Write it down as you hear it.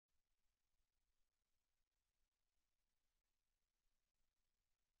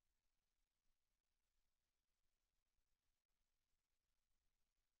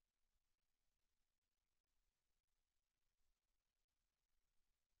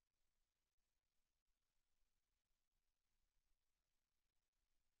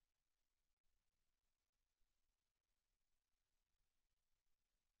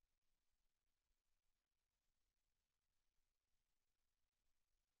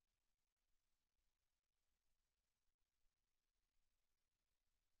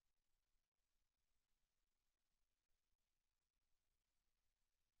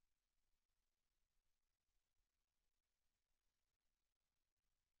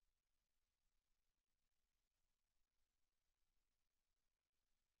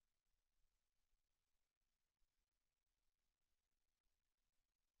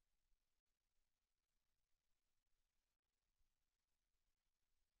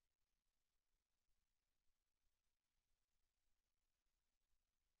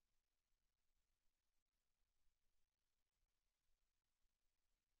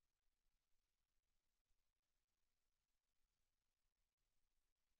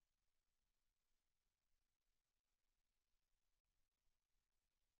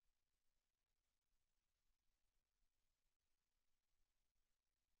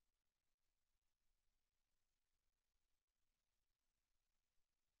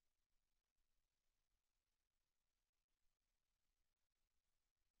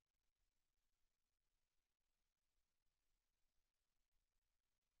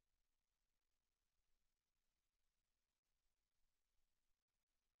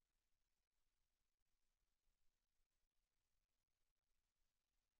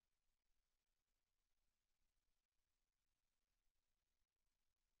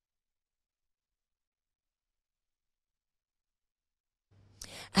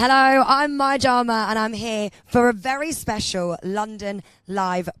Hello, I'm Maya Jama and I'm here for a very special London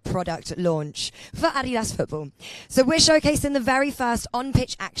live product launch for Adidas Football. So we're showcasing the very first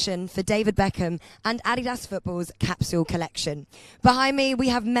on-pitch action for David Beckham and Adidas Football's capsule collection. Behind me we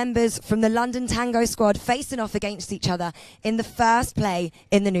have members from the London Tango squad facing off against each other in the first play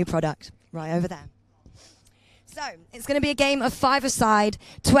in the new product. Right over there. So, it's going to be a game of 5-a-side,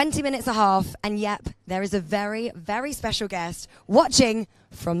 20 minutes a half, and yep, there is a very, very special guest watching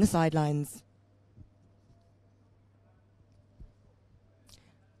from the sidelines.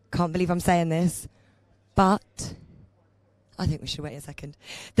 Can't believe I'm saying this, but I think we should wait a second.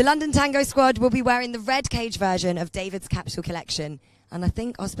 The London Tango squad will be wearing the red cage version of David's capsule collection, and I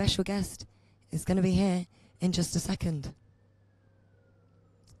think our special guest is going to be here in just a second.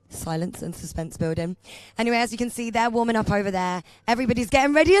 Silence and suspense building. Anyway, as you can see, they're warming up over there. Everybody's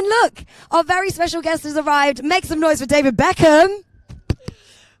getting ready, and look, our very special guest has arrived. Make some noise for David Beckham.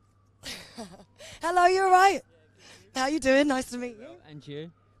 Hello, you all right? How you doing? Nice to meet you. And you?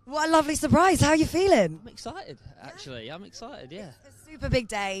 What a lovely surprise. How are you feeling? I'm excited, actually. Yeah? I'm excited, yeah. It's a super big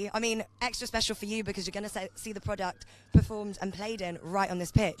day. I mean, extra special for you because you're going to see the product performed and played in right on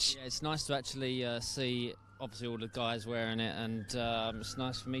this pitch. Yeah, it's nice to actually see obviously all the guys wearing it, and it's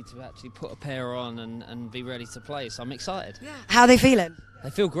nice for me to actually put a pair on and be ready to play, so I'm excited. Yeah. How are they feeling? They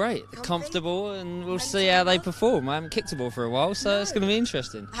feel great. They're comfortable, and we'll see how they perform. I haven't kicked a ball for a while, so it's going to be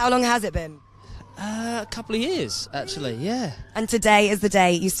interesting. How long has it been? A couple of years, actually, yeah. And today is the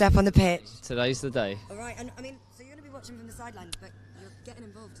day you step on the pitch? Today's the day. All right, and I mean, so you're going to be watching from the sidelines, but you're getting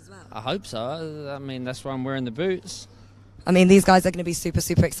involved as well? I hope so. I mean, that's why I'm wearing the boots. I mean, these guys are going to be super,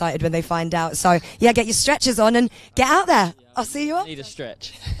 super excited when they find out. So, yeah, get your stretchers on and get out there. Yeah, I'll see you up. Need a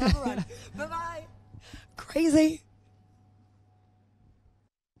stretch. Bye-bye. Crazy.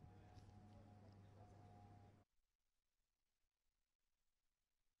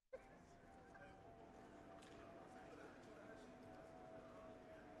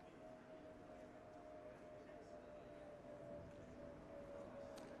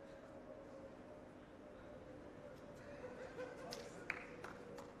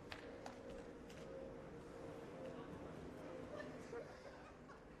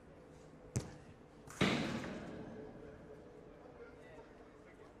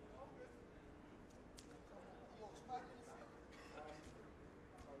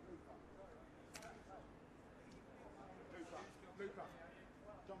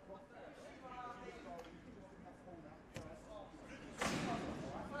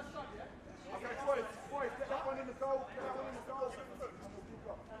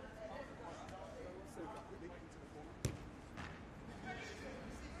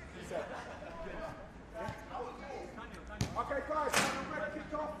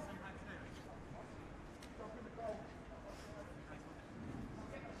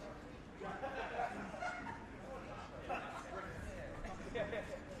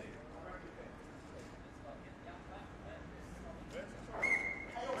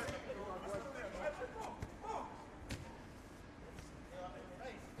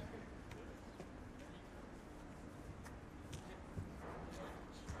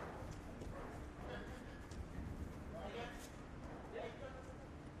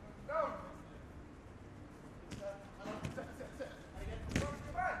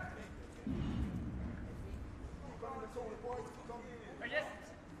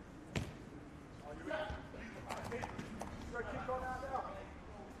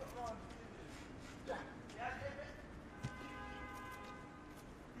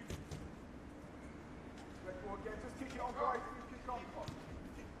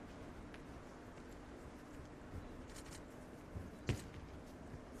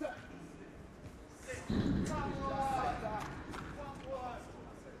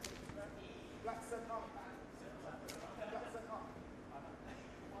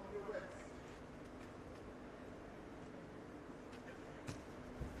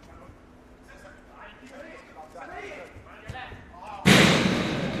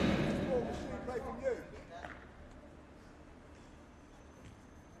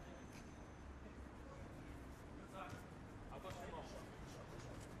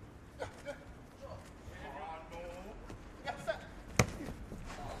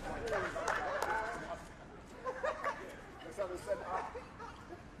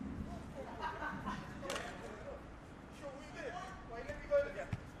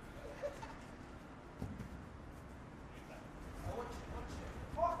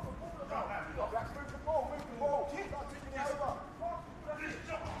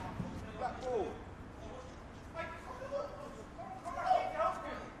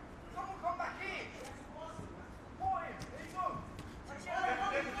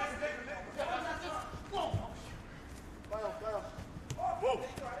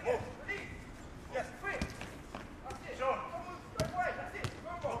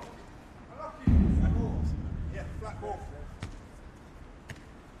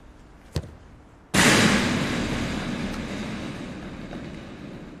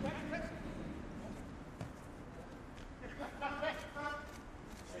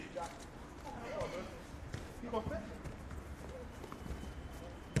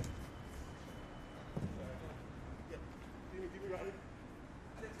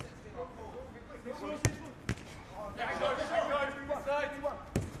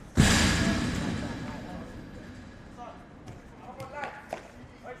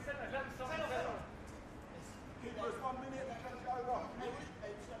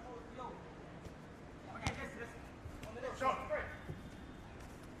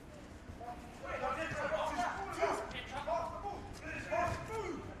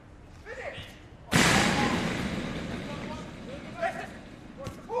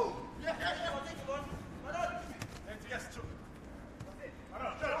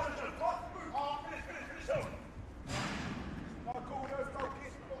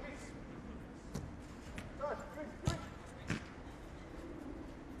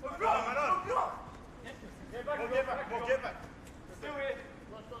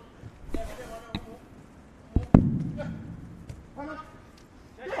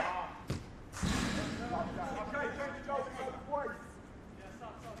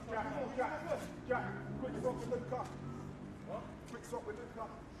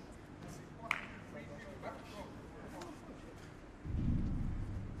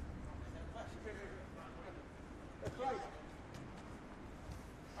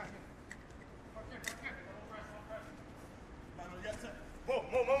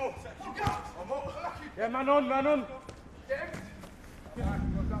 man on, man on.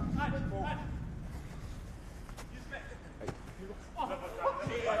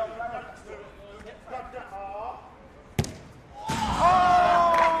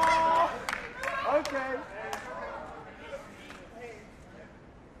 Okay.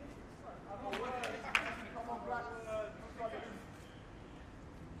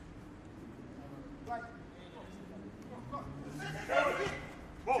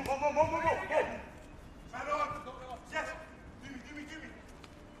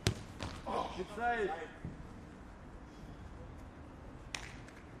 Good save.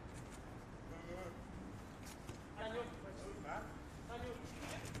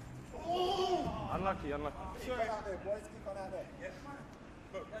 Unlucky, unlucky. Keep on out there, boys. Keep on out there. Yes.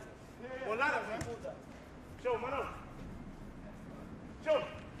 Well, ladder, man. Show, man on. Show,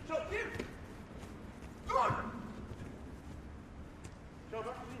 show, give. Go on. Show,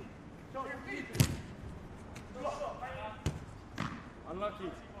 back to me. Show, give. Unlucky.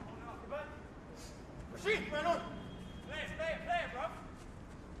 Rashid, man on. Play it, bro.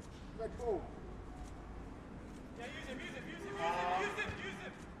 Red ball. Yeah, use him.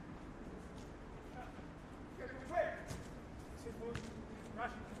 Get him quick.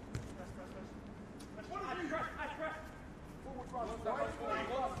 Rush. What are you? Rush. Forward run. Forward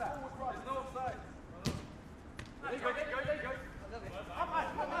run. There's no offside. There you go.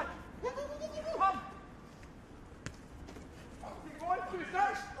 Come. Big boy, two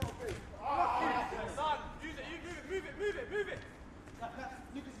steps. Son, use it. You move it.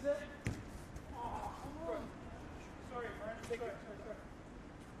 Lucas is there. Sorry, man. Sorry.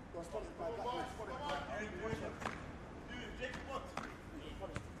 Go, spot it back. Jake, what?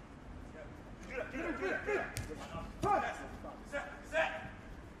 Do that. Set.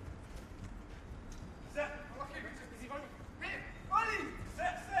 Is he running? Running!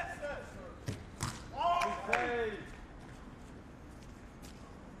 Set. Oh! Hey!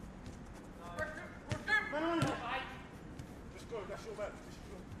 Just go, that's your man.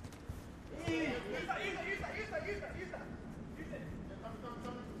 Use that. Use it.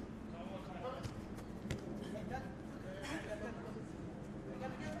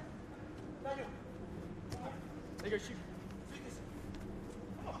 There you go, shoot.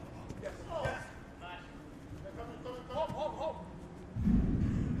 Yes. Nice. Hop.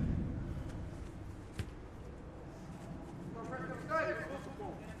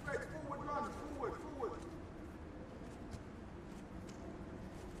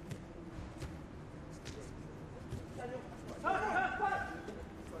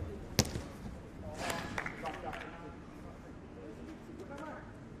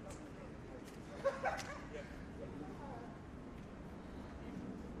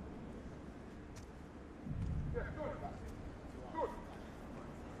 Forward run. Forward.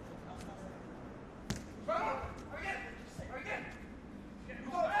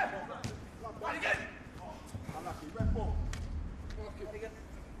 Unlucky. Red ball.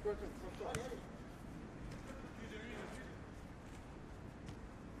 Good.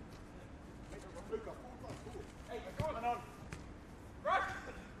 Luca, forward. Hey, go on. Rush!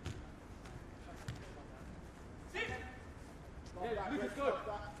 Sit! Yeah, Lucas, go.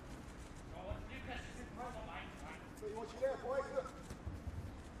 So you want you there, boys? Look.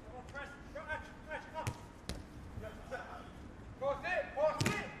 Come on, press. Go, Ash, up. Pass it.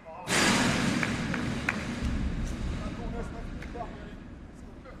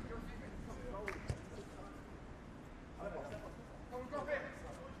 Come on, drop it.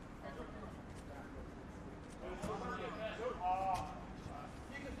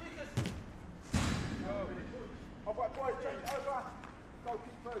 Lucas. All right, boys, change over. Go,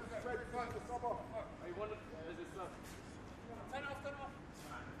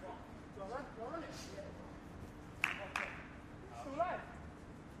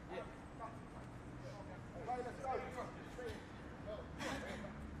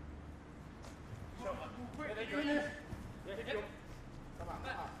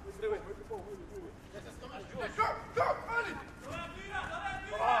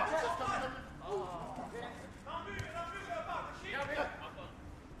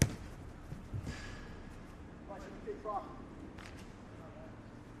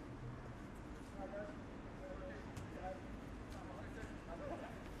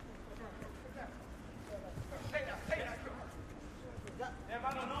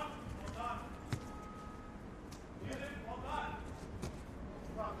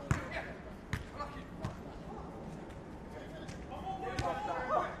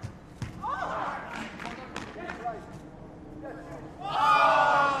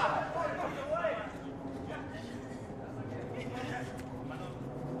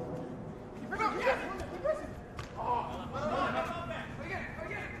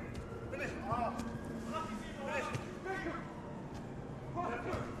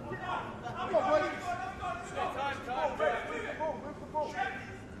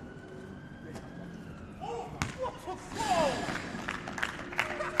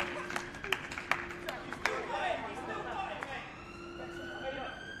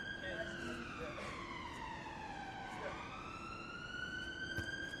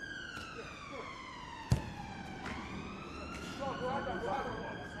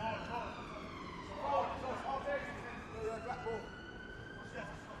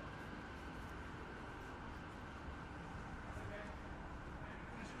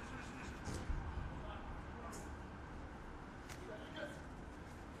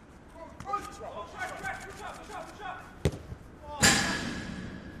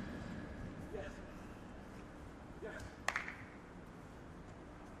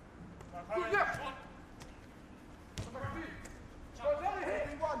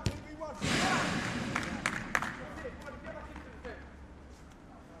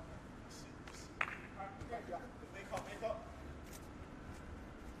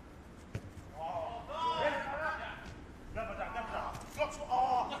 Stop, stop.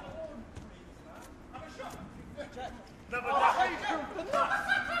 Oh. Have a shot. Never done.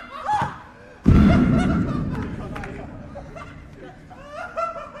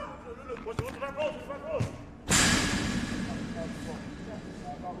 What's the back post? What's the back post?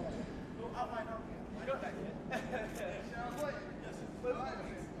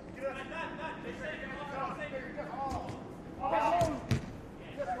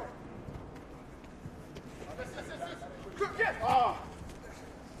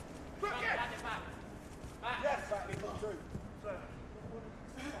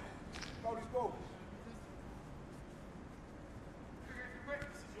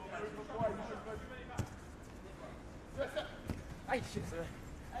 Hey, shit, sir.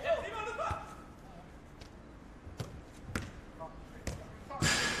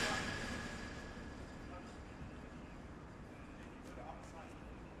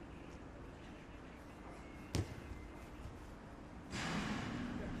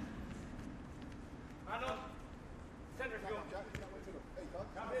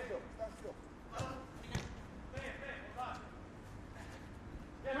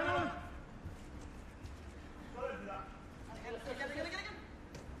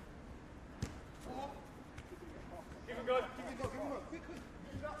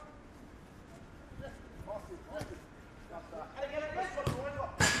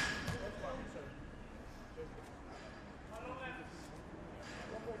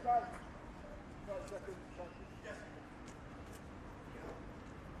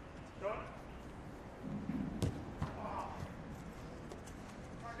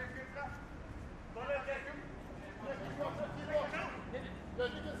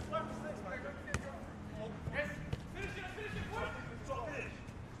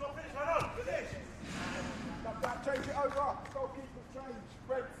 Change it over. Goalkeeper change.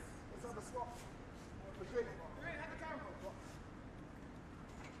 Reds. Let's have a swap.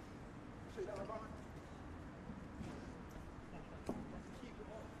 Shoot that over.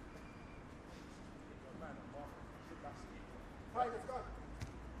 Hey, let's go.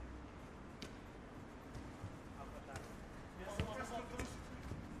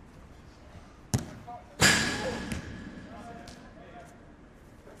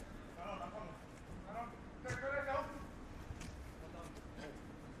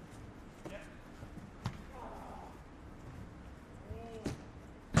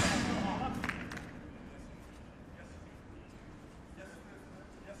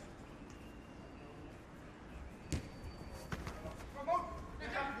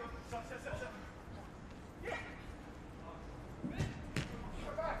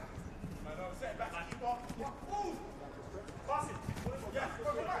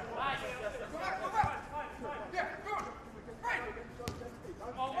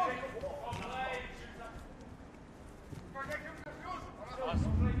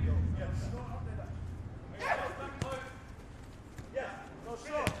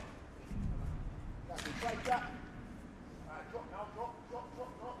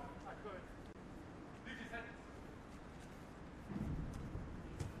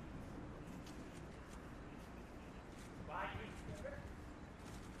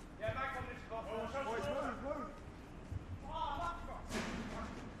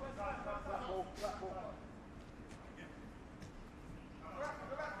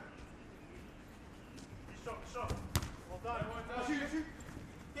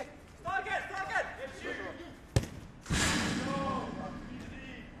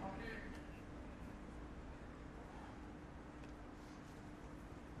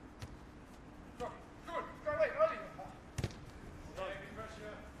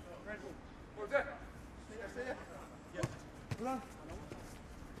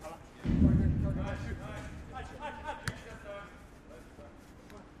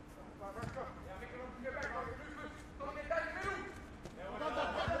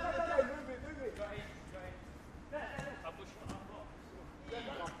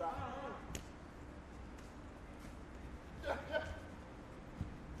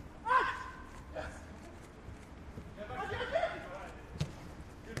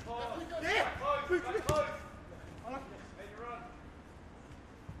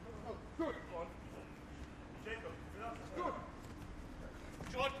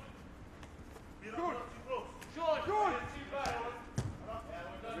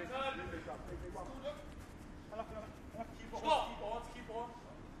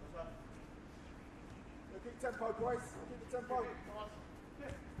 Tempo, boys. Keep the tempo.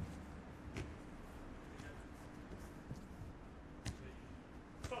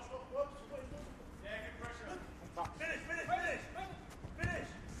 Stop, stop. Whoops. Yeah, good pressure. Finish. Finish.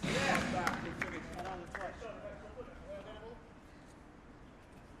 Yeah, back. Good finish.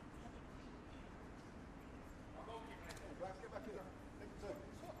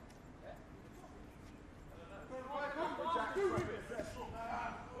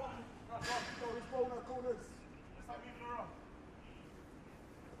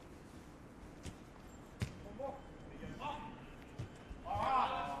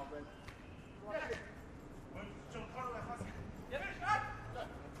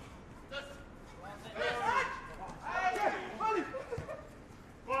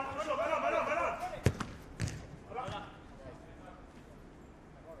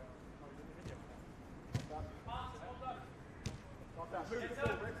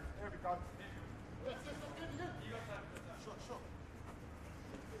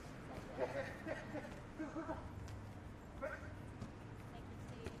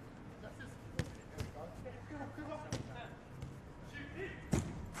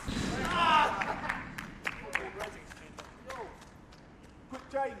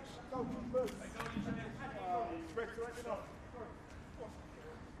 change. Goalkeeper boost. Spread to it enough.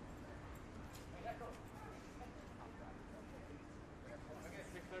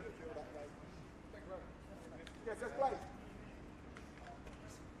 Yes, let's play.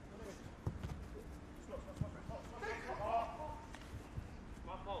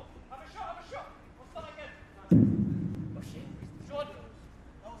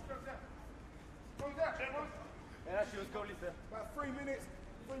 About 3 minutes.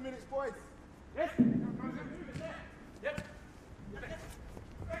 3 minutes, boys. Yes. Yep.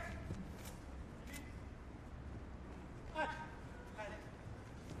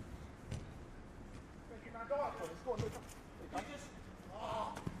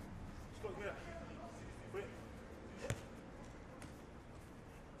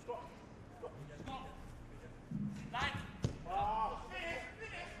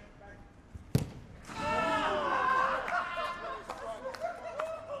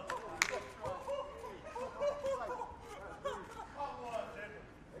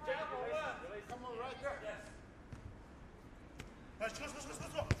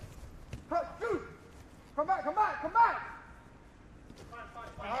 Come back, come back, come back!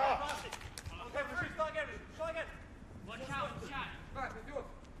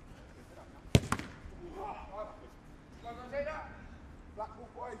 Black ball,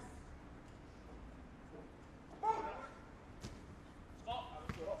 boys.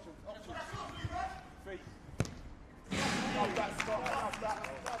 Options. Feet. Love that, Scott. Love that.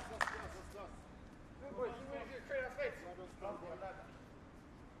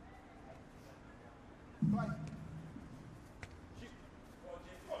 Play.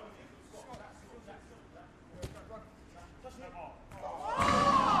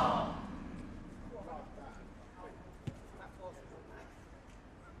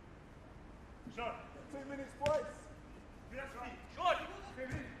 Sure. 2 minutes, boys. Sure.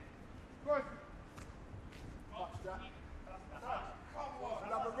 Good. Watch that.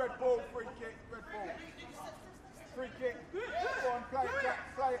 Another red ball, free kick, red ball. Free kick. Go on, play it, Jack,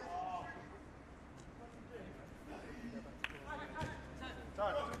 play it.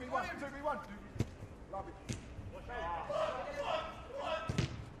 Time. 2v1. Love it.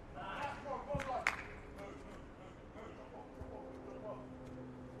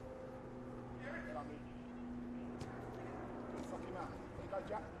 Suck him out. There you go,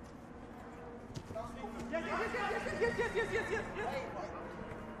 Jack. Yes.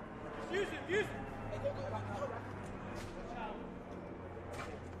 Use it.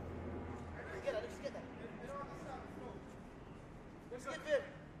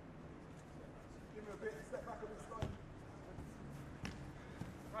 Give him a bit, step back a bit slow.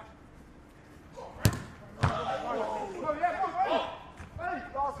 Oh, yeah, go,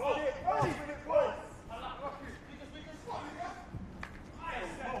 hey! Last minute, boys.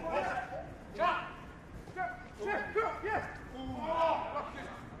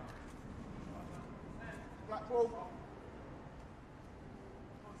 Black ball.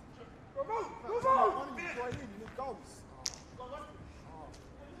 Go move! You need goals.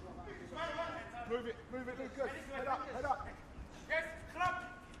 Move it, Lucas. Head up. Yes, club.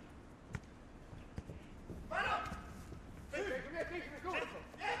 Come here, go.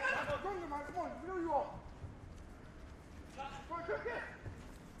 Come on, you know you are. Go, kick.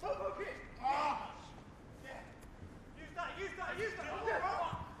 Use that.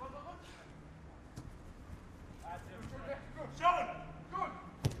 Sean. Good.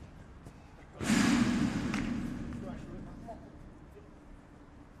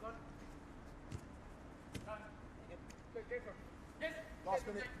 Yes. Last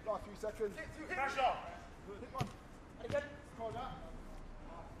minute, last few seconds. Pressure. Hit one. Again. Come on.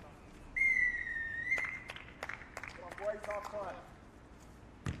 Come on, boys, half time.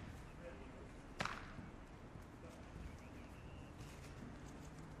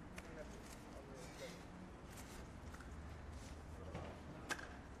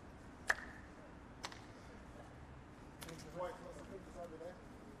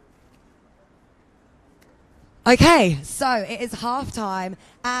 Okay, so it is half-time,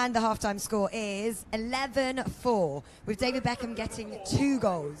 and the half-time score is 11-4, with David Beckham getting 2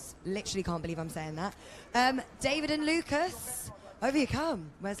 goals. Literally can't believe I'm saying that. David and Lucas, over you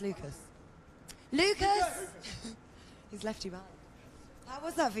come. Where's Lucas? Lucas! He's left you behind. How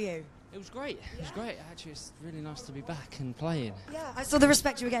was that for you? It was great. It was great. Actually, it's really nice to be back and playing. Yeah, I saw the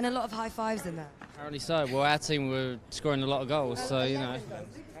respect. You were getting a lot of high fives in there. Apparently so. Well, our team were scoring a lot of goals, so, you know.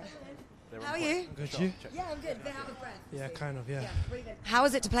 How are you? Good, you? Yeah, I'm good. A bit out of breath. Yeah, kind of, yeah. How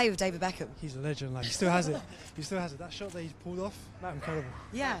was it to play with David Beckham? He's a legend, like, he still has it. He still has it. That shot that he's pulled off, incredible.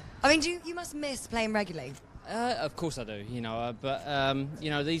 Yeah. I mean, you must miss playing regularly. Of course I do, you know, but you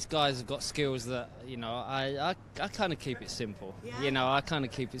know, these guys have got skills that, you know, I kind of keep it simple. Yeah. You know, I kind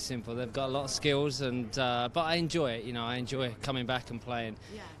of keep it simple. They've got a lot of skills, and but I enjoy it. You know, I enjoy coming back and playing.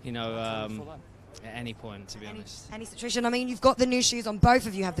 Yeah. You know, at any point, to be honest. Any situation. I mean, you've got the new shoes on. Both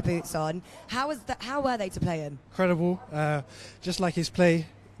of you have the boots on. How were they to play in? Incredible. Just like his play,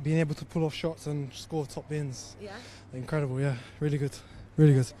 being able to pull off shots and score top bins. Yeah. Incredible, yeah. Really good.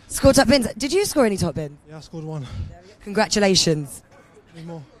 Really good. Scored top bins. Did you score any top bins? Yeah, I scored one. Congratulations. I need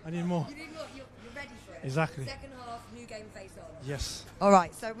more. I need more. You're ready for it. Exactly. Second half, new game face on. Yes. All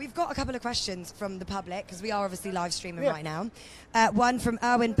right, so we've got a couple of questions from the public because we are obviously live streaming right now. One from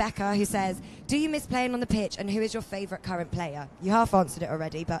Erwin Becker who says, do you miss playing on the pitch and who is your favourite current player? You half answered it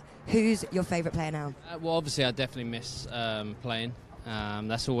already, but who's your favourite player now? Well, obviously I definitely miss playing.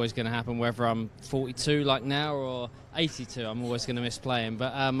 That's always going to happen whether I'm 42 like now or 82. I'm always going to miss playing.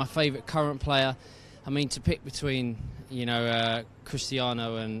 But my favourite current player, I mean, to pick between, you know,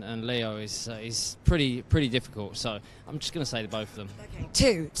 Cristiano and Leo is pretty difficult. So I'm just going to say the both of them.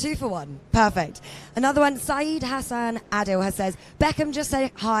 Okay, two for one. Perfect. Another one, Saeed Hassan Adil has says, Beckham, just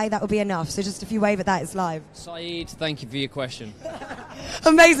say hi, that will be enough. So just if you wave at that, it's live. Saeed, thank you for your question.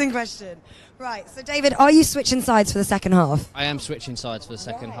 Amazing question. Right, so David, are you switching sides for the second half? I am switching sides for the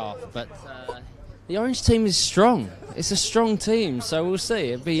second half, but the Orange team is strong. It's a strong team, so we'll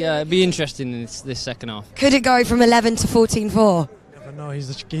see. It'll be interesting in this second half. Could it go from 11 to 14-4? Never know. He's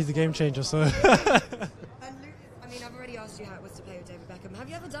the game changer. So. And Lucas, I mean, I've already asked you how it was to play with David Beckham. Have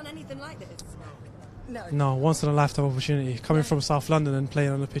you ever done anything like this? No. No, once in a lifetime opportunity. Coming from South London and playing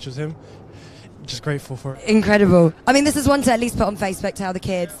on the pitch with him, just grateful for it. Incredible. I mean, this is one to at least put on Facebook to tell the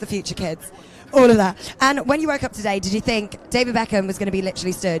kids, the future kids, all of that. And when you woke up today, did you think David Beckham was going to be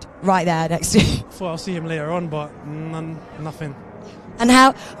literally stood right there next to you? Thought I'll see him later on, but nothing. And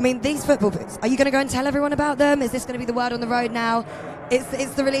how, I mean, these football boots, are you going to go and tell everyone about them? Is this going to be the word on the road now?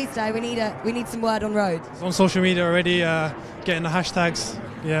 It's the release day. We need some word on road. It's on social media already, getting the hashtags.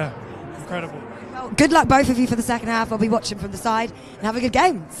 Yeah, incredible. Well, good luck both of you for the second half. I'll be watching from the side and have a good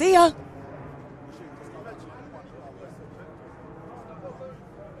game. See ya.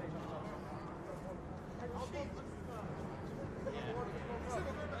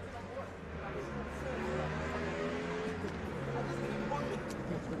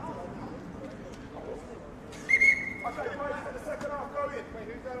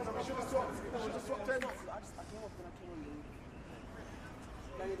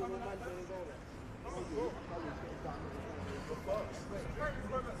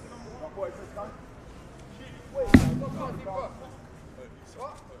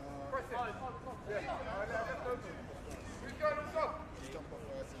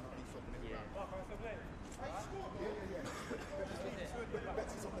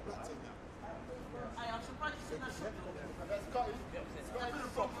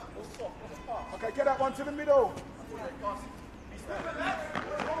 Okay, get that one to the middle.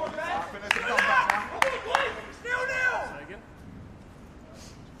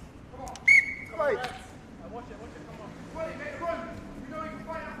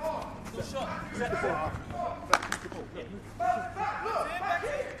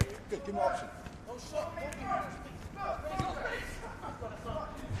 Give me option.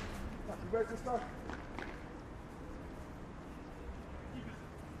 Where's this guy?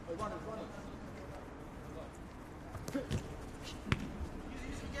 Run it.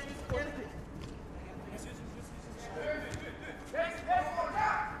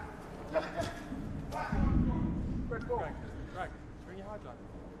 Bring your high blood.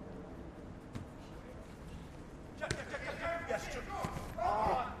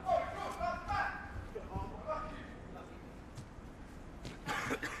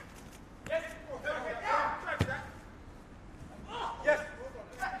 Yes.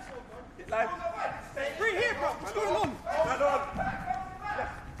 Bring here, bro. What's going on?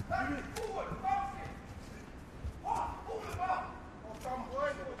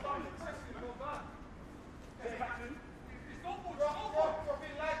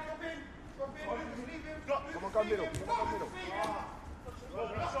 Come on, go middle.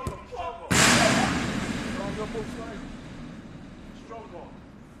 Stronger.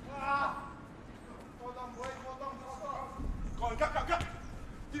 Well done, boy. Go on, go.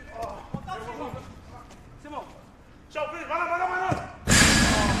 Simon. Show, please. Run.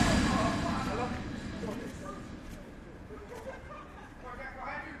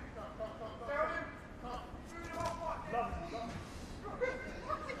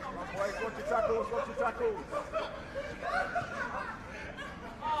 Watch your tackles.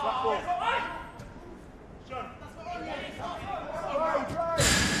 Flat ball. Sean. Try.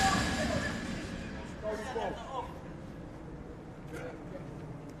 Go this ball.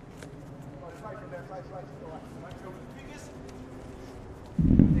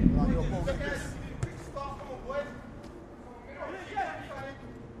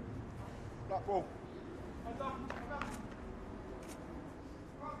 Black ball.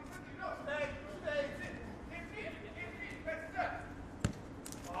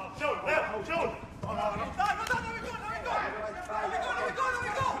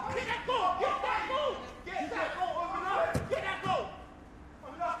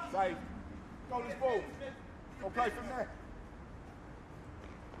 Save. Goalless ball. Go play from there.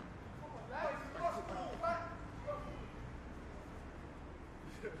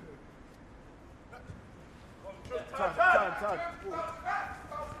 Turn.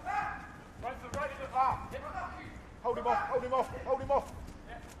 Hold him off.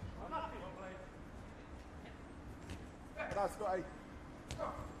 That's got eight.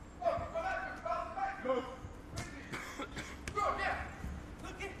 Move.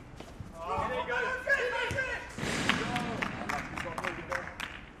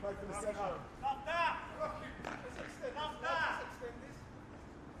 Play for the centre.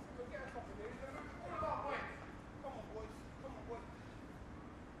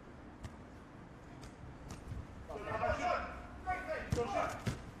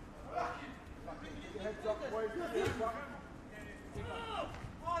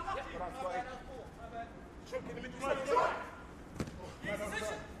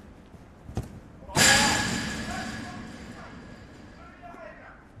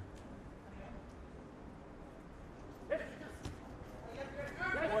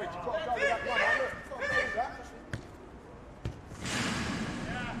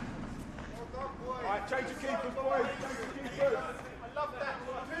 Change your keepers, boys. Change your keepers. I love that.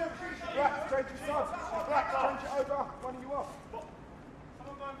 Black, change your subs. Black, change it over. One of you off.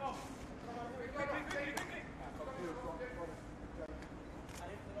 Someone going off.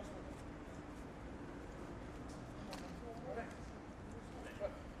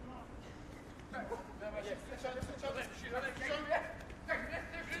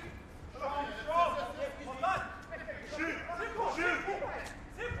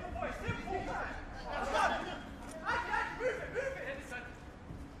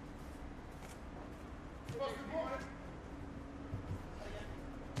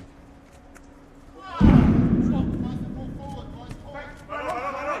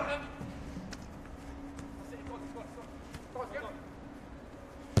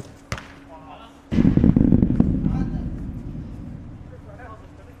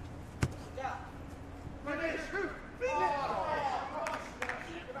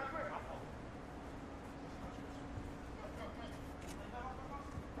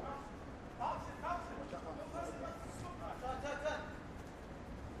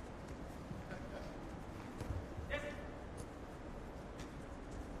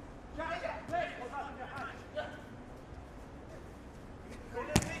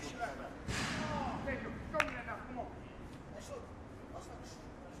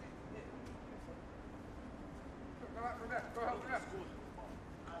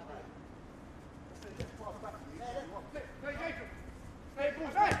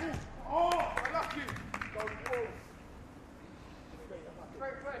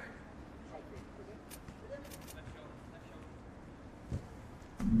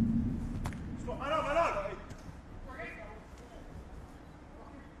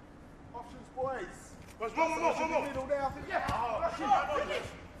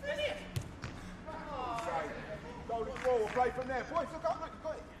 Play from there. Boys, look up, look,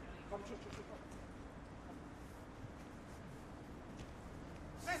 got it. Come, shoot.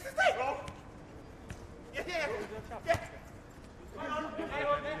 Stay. Yeah.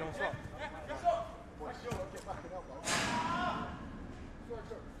 Boys, get back and help.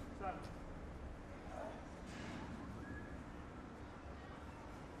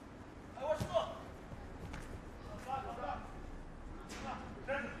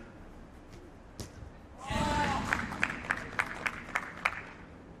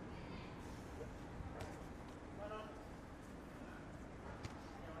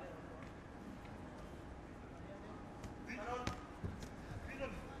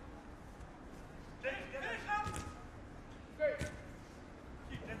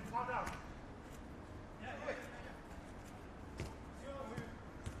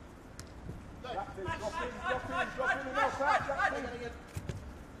 Sorry.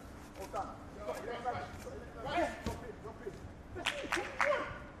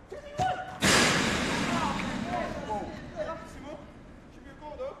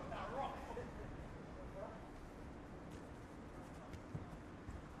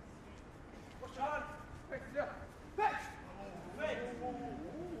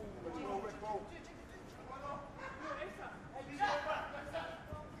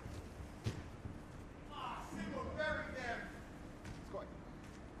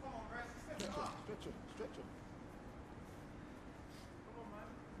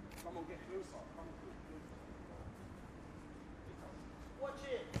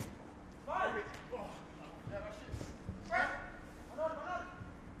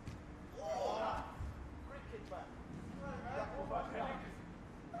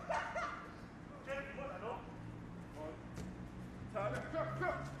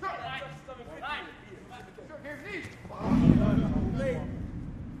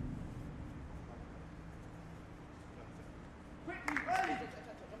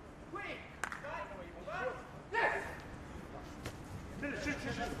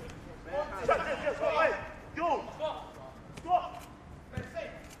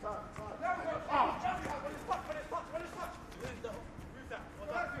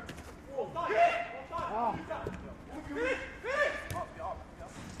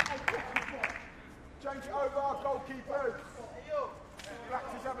 Change it over, goalkeepers.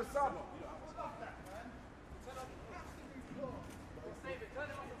 Blacks have a sub.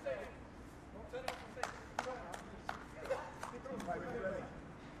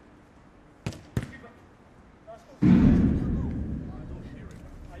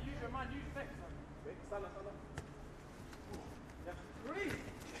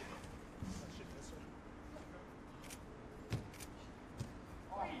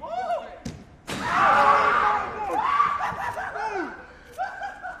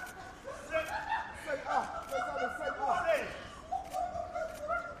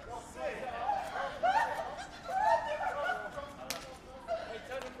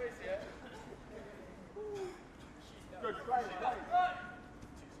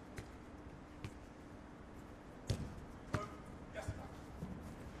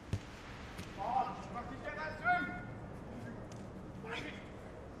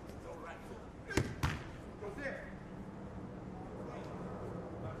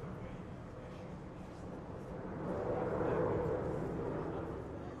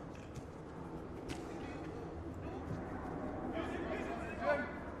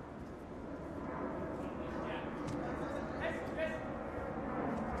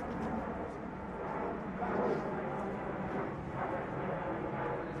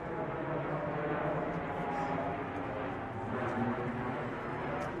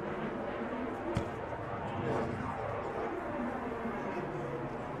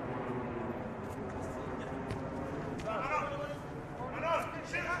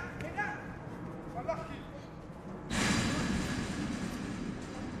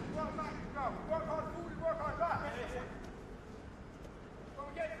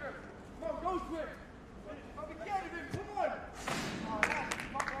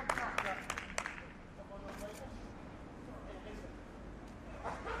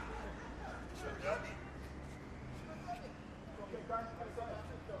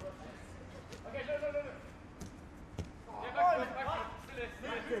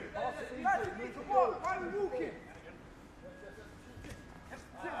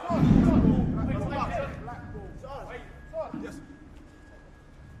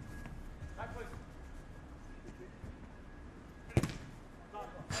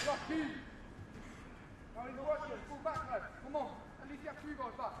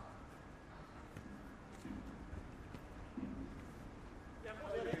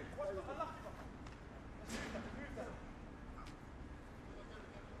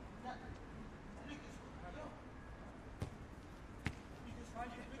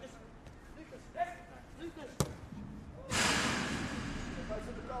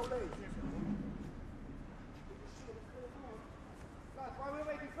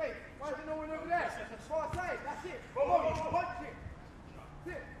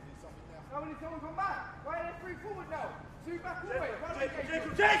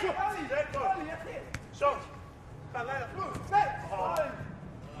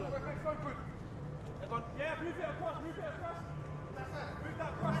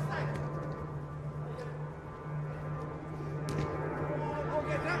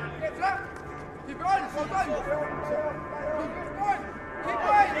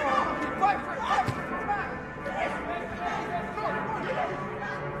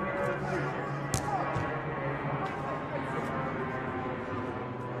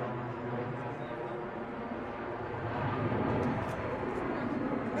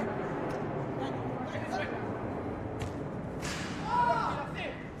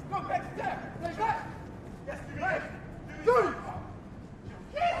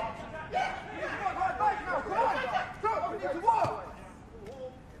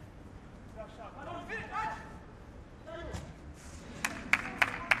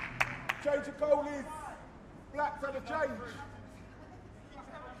 Change of goalies. Blacks have a change.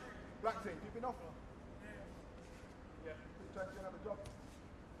 Black team, you've been off. Yeah. Change and have a job.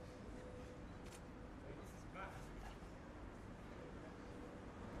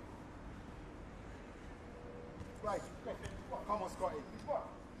 play. Come on, Scotty.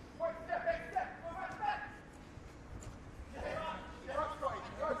 Wait, step, step. Go back, back. Go, Scotty,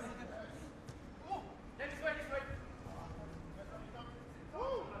 go. This way, this way.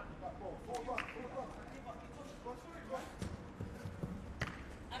 That ball. Forward run.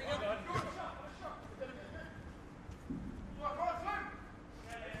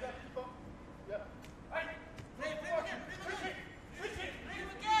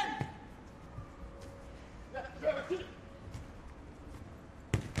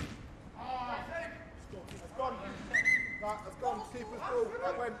 That's gone. Keeper's ball.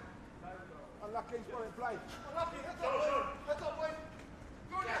 That went. Unlucky he's got it in play. Unlucky. Heads up, boys.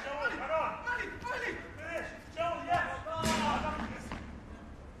 Go on, early. Finish. Joel, yes.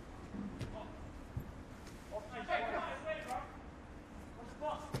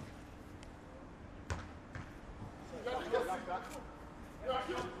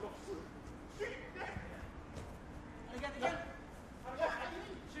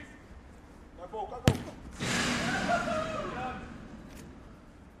 Go ball.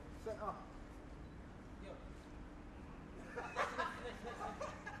 Centre.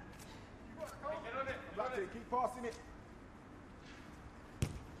 Black team, keep passing it.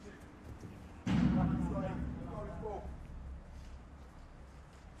 Ball.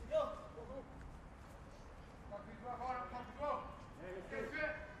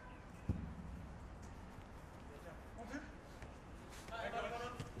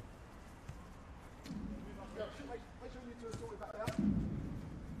 Make sure you two are sorted back there.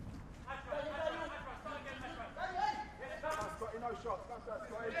 Scotty, no shots. That's that,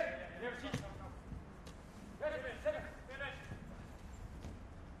 Scotty.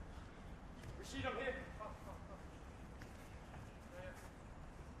 Rashid, I'm here.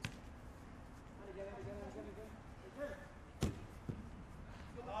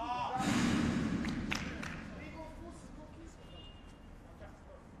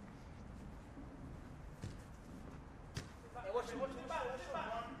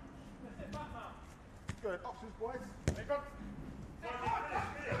 Good. Options, boys.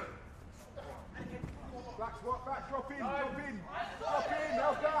 Blacks, work back. Drop in.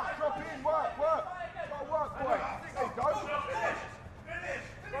 Help that. Drop in. Work. Gotta work, boy. There you go.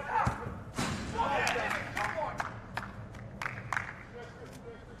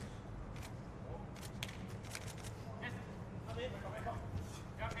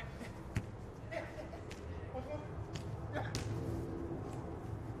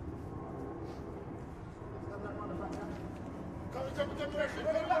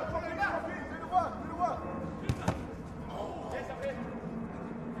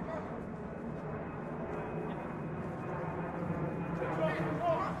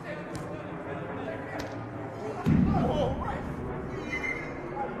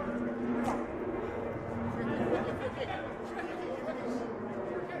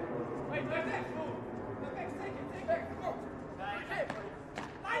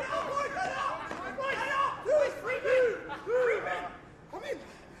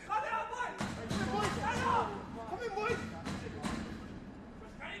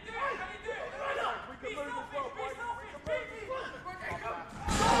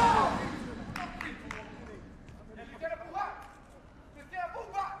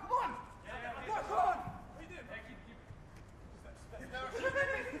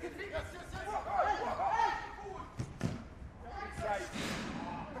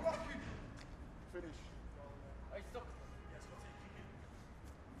 Finish.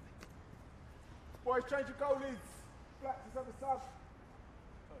 Boys, change your goalies. Black is on the sub.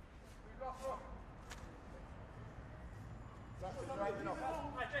 Black is driving off.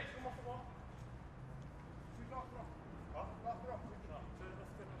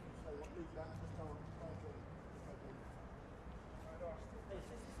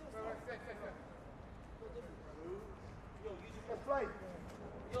 Let's play.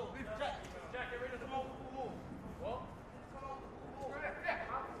 Jack, get rid of the ball. What?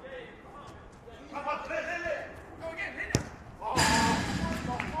 Come on, hit it. Go again, hit it.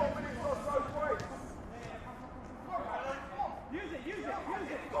 Got 4 minutes or so, boys. Use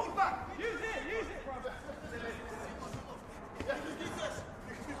it. Go back. Use it.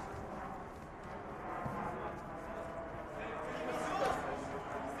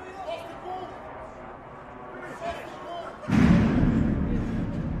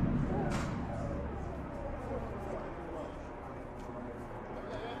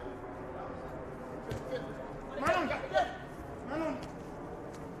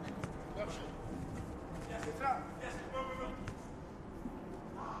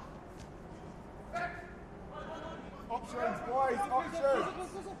 Options, boys, options.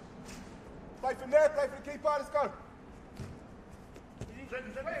 Play from there, play for the keeper, let's go.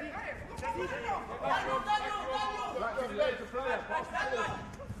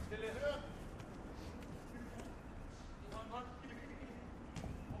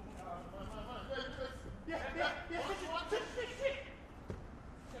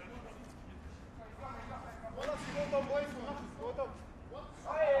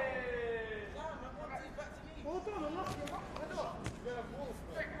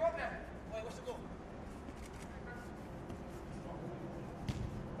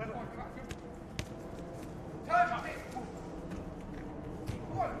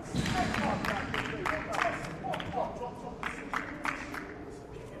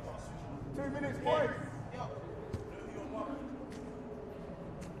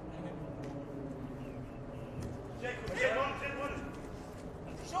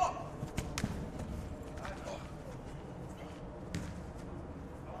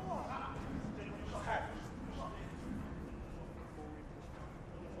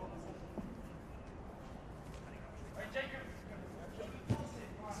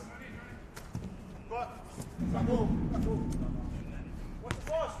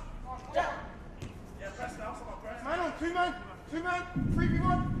 Two man,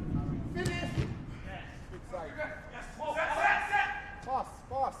 3v1, finish. Good save. Pass,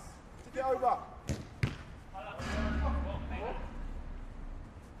 to get over.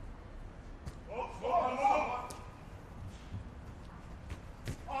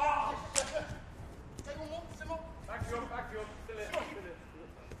 Backfield, still it.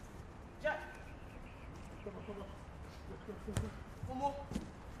 Jack. Come on. One more.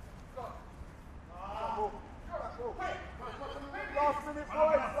 Last minute,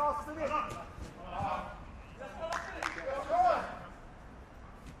 boys, last minute.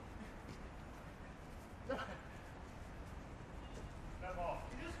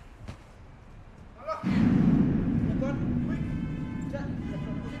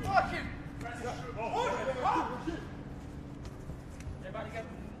 Keep working.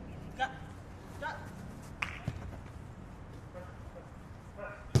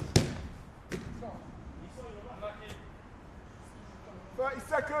 30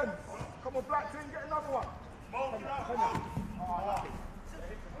 seconds. Come on, black team, get another one.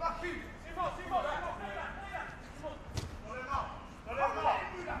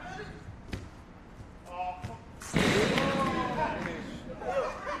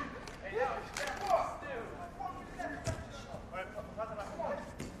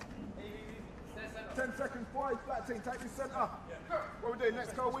 Ten seconds, boys. Black team, take the centre. What we doing?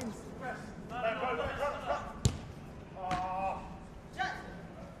 Next goal wins.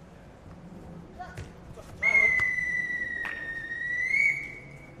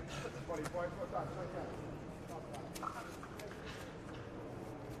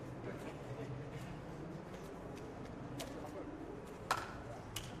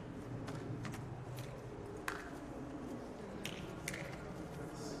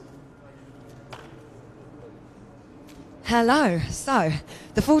 Hello. So,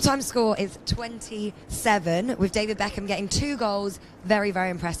 the full-time score is 27, with David Beckham getting 2 goals. Very, very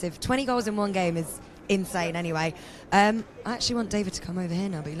impressive. 20 goals in one game is insane anyway. I actually want David to come over here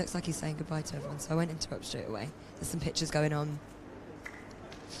now, but he looks like he's saying goodbye to everyone, so I won't interrupt straight away. There's some pictures going on.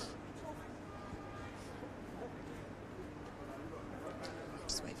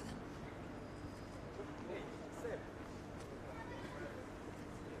 Just wait for them.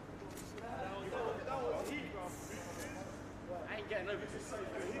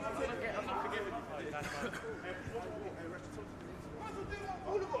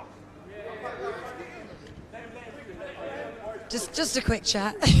 Just a quick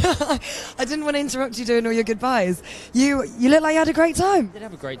chat. I didn't want to interrupt you doing all your goodbyes. You look like you had a great time. Did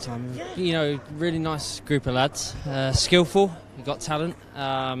have a great time. You know, really nice group of lads. Skillful, you got talent,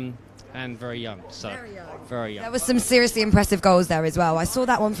 and very young. So very young. There was some seriously impressive goals there as well. I saw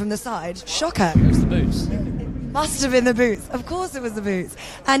that one from the side. Shocker. It was the boots. Must have been the boots. Of course it was the boots.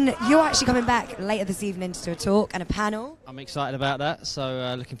 And you're actually coming back later this evening to do a talk and a panel. I'm excited about that.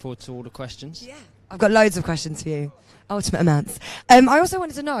 So looking forward to all the questions. Yeah. I've got loads of questions for you. Ultimate amounts. I also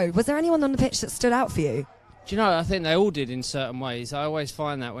wanted to know, was there anyone on the pitch that stood out for you? Do you know, I think they all did in certain ways. I always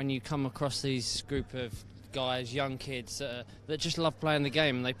find that when you come across these group of guys, young kids that just love playing the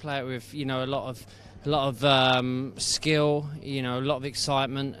game, and they play it with, you know, a lot of skill, you know, a lot of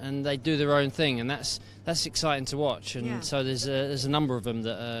excitement, and they do their own thing, and that's exciting to watch. And so there's a number of them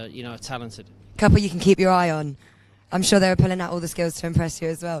that you know, are talented. Couple you can keep your eye on. I'm sure they were pulling out all the skills to impress you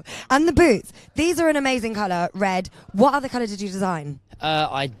as well. And the boots. These are an amazing colour, red. What other colour did you design?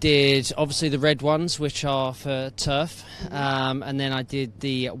 I did obviously the red ones, which are for turf, and then I did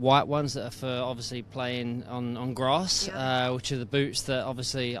the white ones that are for obviously playing on grass, which are the boots that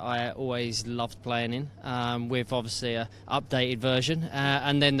obviously I always loved playing in, with obviously a updated version,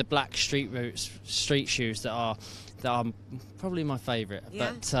 and then the black street shoes that are probably my favourite.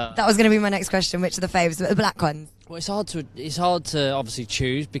 Yeah. But that was going to be my next question. Which are the favourites? The black ones. Well, it's hard to obviously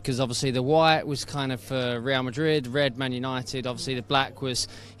choose, because obviously the white was kind of for Real Madrid, red Man United. Obviously the black was,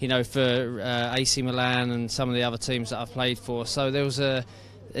 you know, for AC Milan and some of the other teams that I've played for. So there's a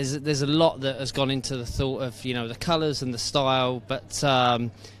lot that has gone into the thought of, you know, the colours and the style. But I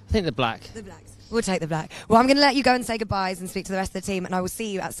think the black. The blacks. We'll take the black. Well, I'm going to let you go and say goodbyes and speak to the rest of the team, and I will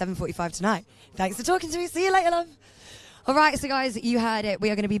see you at 7:45 tonight. Thanks for talking to me. See you later, love. All right, so guys, you heard it.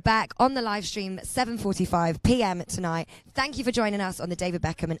 We are going to be back on the live stream at 7:45 p.m. tonight. Thank you for joining us on the David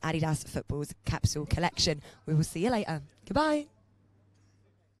Beckham and Adidas Football's Capsule Collection. We will see you later. Goodbye.